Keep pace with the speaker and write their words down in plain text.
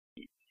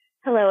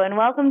Hello and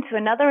welcome to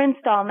another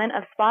installment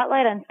of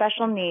Spotlight on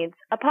Special Needs,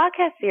 a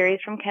podcast series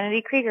from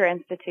Kennedy Krieger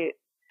Institute.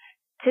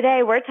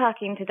 Today we're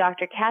talking to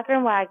Dr.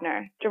 Kathryn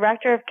Wagner,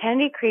 Director of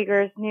Kennedy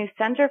Krieger's new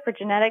Center for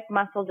Genetic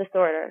Muscle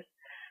Disorders.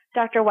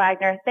 Dr.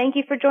 Wagner, thank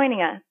you for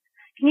joining us.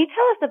 Can you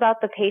tell us about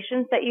the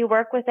patients that you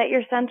work with at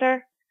your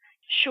center?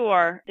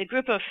 Sure. The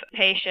group of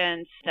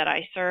patients that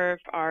I serve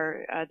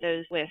are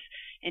those with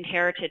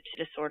inherited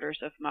disorders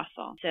of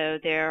muscle. So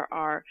there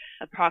are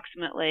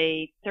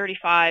approximately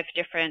 35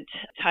 different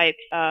types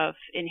of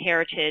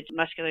inherited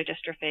muscular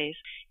dystrophies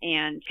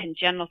and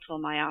congenital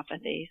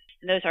myopathies.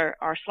 And those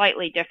are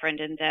slightly different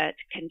in that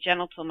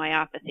congenital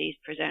myopathies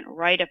present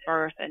right at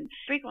birth and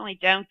frequently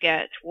don't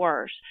get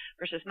worse,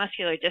 versus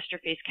muscular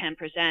dystrophies can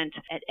present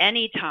at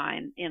any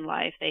time in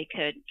life. They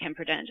can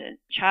present in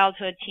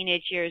childhood,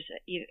 teenage years,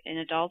 in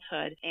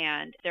adulthood,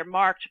 and they're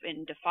marked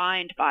and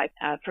defined by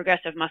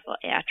progressive muscle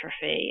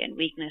atrophy and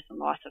weakness and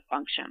loss of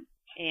function.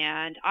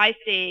 And I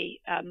see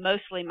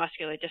mostly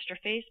muscular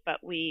dystrophies, but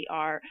we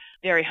are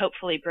very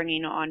hopefully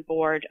bringing on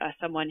board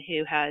someone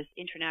who has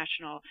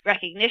international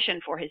recognition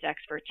for his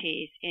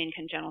expertise in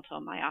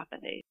congenital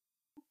myopathy.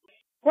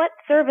 What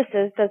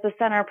services does the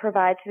center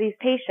provide to these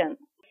patients?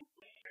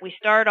 We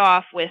start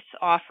off with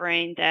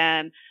offering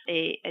them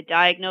a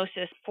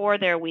diagnosis for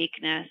their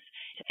weakness,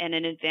 and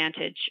an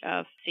advantage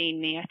of seeing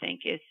me, I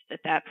think, is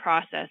that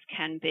process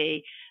can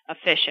be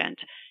efficient.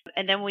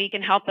 And then we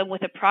can help them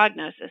with a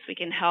prognosis. We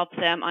can help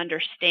them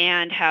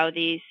understand how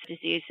these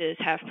diseases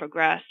have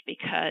progressed,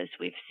 because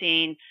we've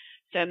seen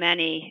so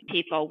many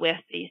people with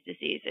these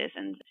diseases.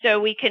 And so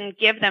we can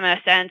give them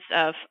a sense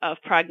of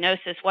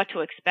prognosis, what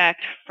to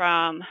expect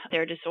from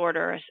their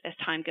disorder as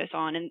time goes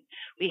on. And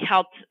we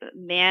help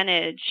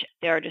manage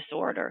their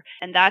disorder.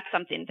 And that's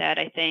something that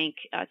I think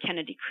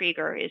Kennedy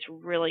Krieger is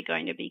really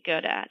going to be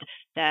good at.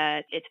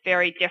 That it's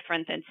very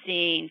different than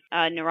seeing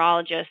a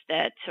neurologist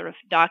that sort of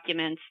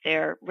documents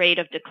their rate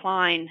of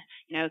decline.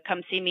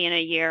 Come see me in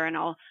a year and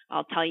I'll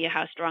tell you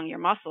how strong your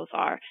muscles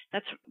are.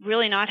 That's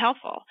really not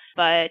helpful.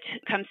 But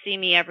come see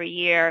me every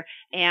year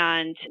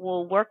and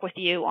we'll work with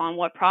you on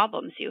what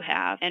problems you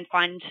have and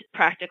find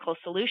practical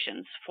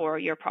solutions for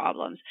your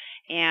problems.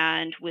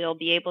 And we'll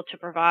be able to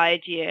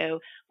provide you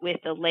with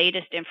the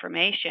latest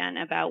information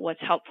about what's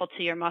helpful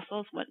to your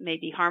muscles, what may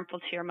be harmful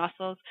to your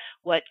muscles,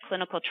 what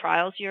clinical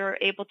trials you're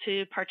able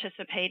to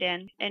participate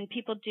in. And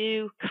people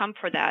do come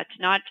for that,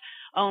 not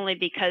only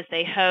because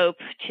they hope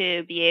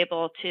to be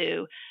able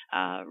to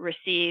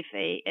receive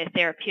a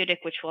therapeutic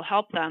which will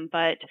help them,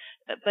 but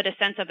a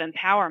sense of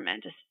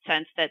empowerment, a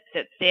sense that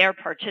they're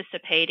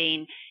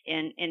participating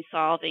in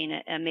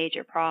solving a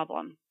major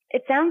problem.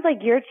 It sounds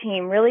like your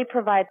team really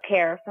provides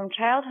care from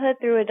childhood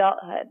through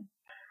adulthood.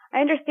 I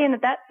understand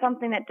that that's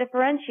something that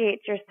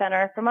differentiates your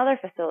center from other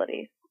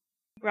facilities.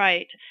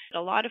 Right.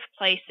 A lot of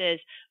places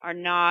are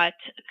not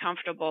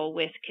comfortable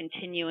with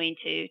continuing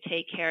to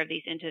take care of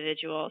these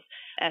individuals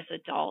as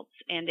adults,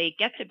 and they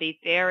get to be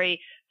very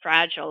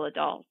fragile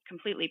adults,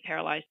 completely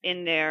paralyzed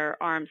in their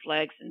arms,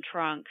 legs, and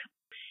trunk.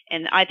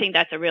 And I think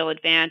that's a real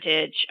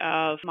advantage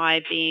of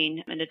my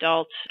being an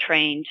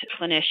adult-trained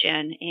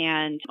clinician,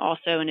 and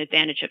also an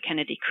advantage of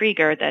Kennedy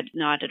Krieger that's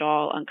not at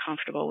all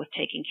uncomfortable with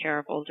taking care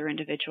of older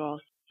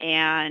individuals.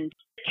 And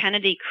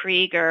Kennedy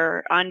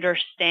Krieger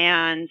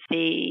understands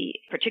the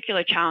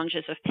particular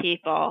challenges of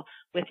people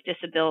with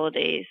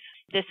disabilities.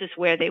 This is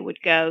where they would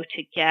go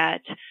to get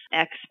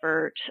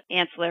expert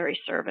ancillary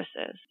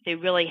services. They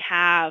really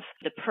have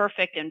the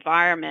perfect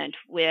environment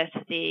with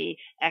the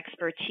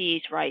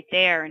expertise right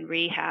there in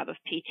rehab of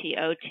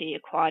PT/OT,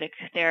 aquatic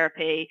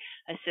therapy,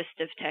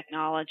 assistive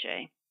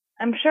technology.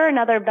 I'm sure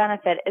another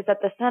benefit is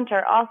that the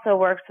center also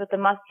works with the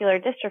Muscular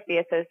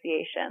Dystrophy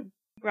Association.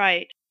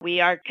 Right.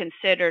 We are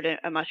considered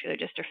a Muscular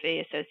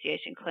Dystrophy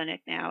Association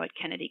clinic now at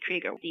Kennedy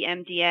Krieger. The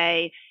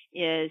MDA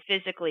is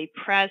physically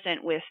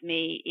present with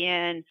me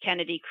in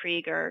Kennedy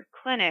Krieger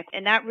Clinic,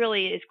 and that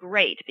really is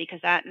great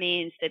because that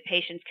means that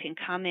patients can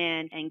come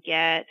in and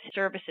get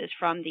services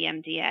from the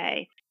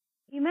MDA.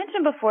 You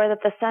mentioned before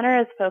that the center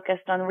is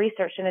focused on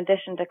research in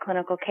addition to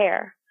clinical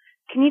care.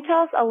 Can you tell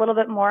us a little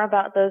bit more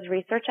about those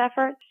research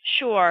efforts?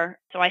 Sure.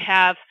 So I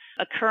have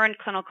a current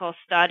clinical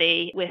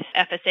study with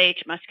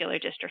FSH muscular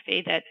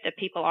dystrophy that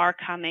people are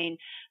coming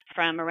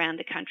from around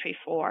the country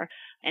for,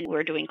 and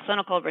we're doing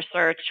clinical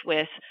research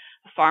with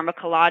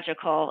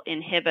pharmacological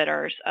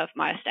inhibitors of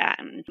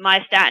myostatin.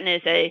 Myostatin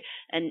is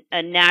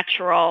a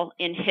natural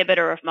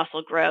inhibitor of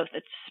muscle growth.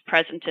 It's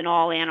present in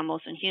all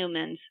animals and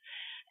humans.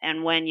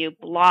 And when you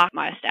block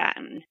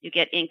myostatin, you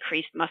get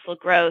increased muscle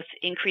growth,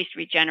 increased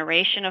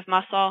regeneration of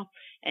muscle,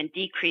 and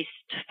decreased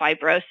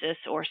fibrosis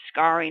or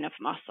scarring of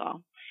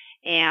muscle.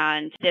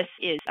 And this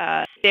is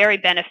very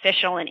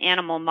beneficial in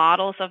animal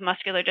models of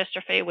muscular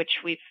dystrophy, which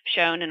we've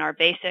shown in our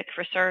basic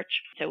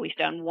research. So we've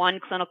done one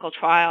clinical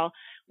trial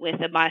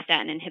with a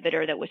myostatin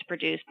inhibitor that was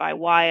produced by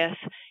Wyeth,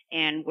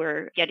 and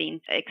we're getting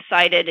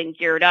excited and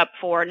geared up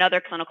for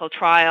another clinical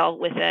trial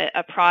with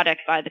a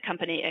product by the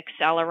company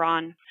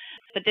Acceleron.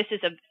 But this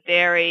is a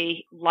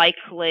very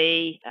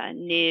likely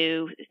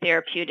new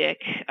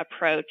therapeutic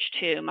approach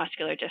to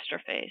muscular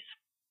dystrophies.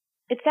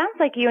 It sounds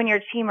like you and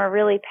your team are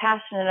really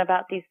passionate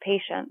about these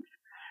patients.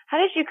 How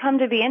did you come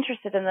to be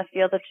interested in the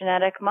field of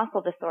genetic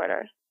muscle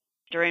disorders?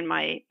 During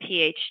my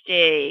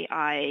PhD,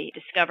 I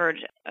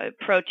discovered a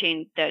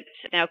protein that's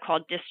now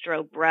called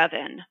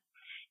dystrobrevin,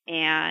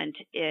 and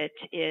it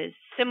is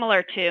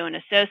similar to and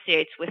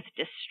associates with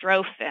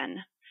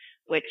dystrophin,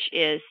 which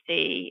is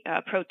the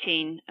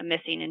protein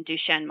missing in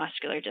Duchenne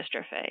muscular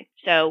dystrophy.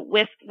 So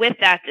with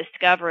that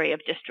discovery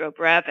of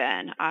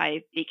dystrobrevin,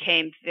 I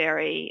became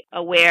very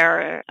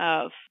aware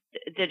of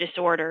the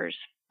disorders,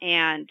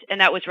 and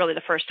that was really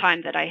the first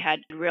time that I had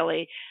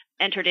really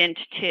entered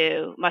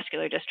into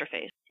muscular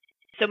dystrophies.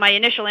 So my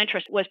initial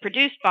interest was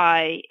produced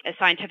by a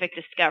scientific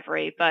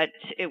discovery, but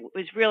it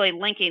was really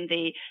linking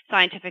the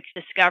scientific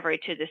discovery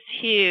to this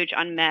huge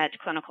unmet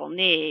clinical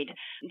need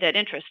that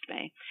interested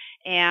me.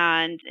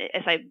 And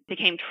as I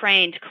became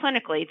trained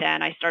clinically,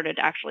 then I started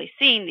actually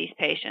seeing these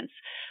patients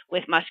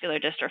with muscular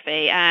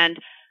dystrophy, and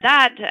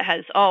that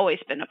has always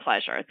been a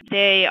pleasure.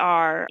 They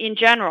are, in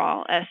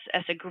general, as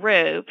a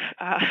group,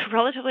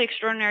 relatively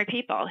extraordinary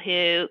people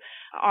who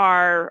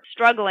are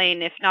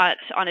struggling, if not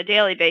on a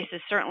daily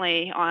basis,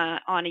 certainly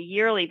on a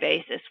yearly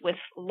basis, with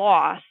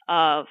loss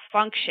of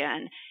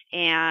function.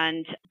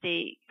 And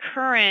the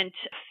current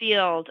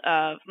field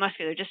of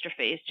muscular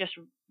dystrophy is just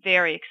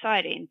very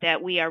exciting,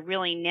 that we are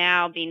really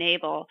now being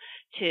able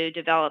to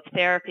develop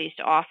therapies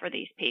to offer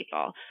these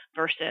people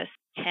versus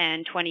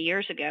 10, 20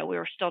 years ago. We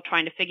were still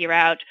trying to figure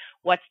out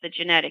what's the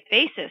genetic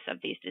basis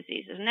of these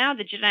diseases. Now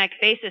the genetic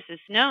basis is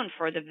known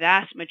for the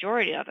vast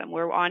majority of them.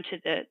 We're on to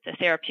the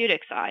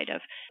therapeutic side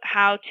of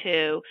how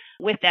to,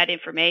 with that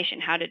information,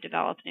 how to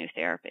develop new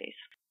therapies.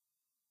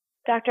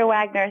 Dr.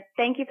 Wagner,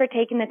 thank you for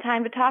taking the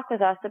time to talk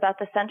with us about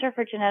the Center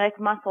for Genetic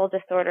Muscle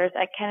Disorders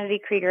at Kennedy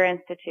Krieger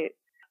Institute.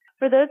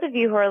 For those of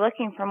you who are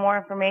looking for more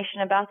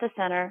information about the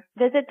center,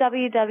 visit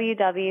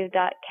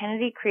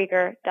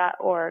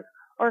www.kennedykrieger.org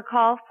or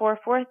call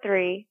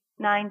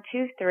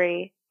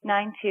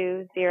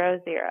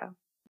 443-923-9200.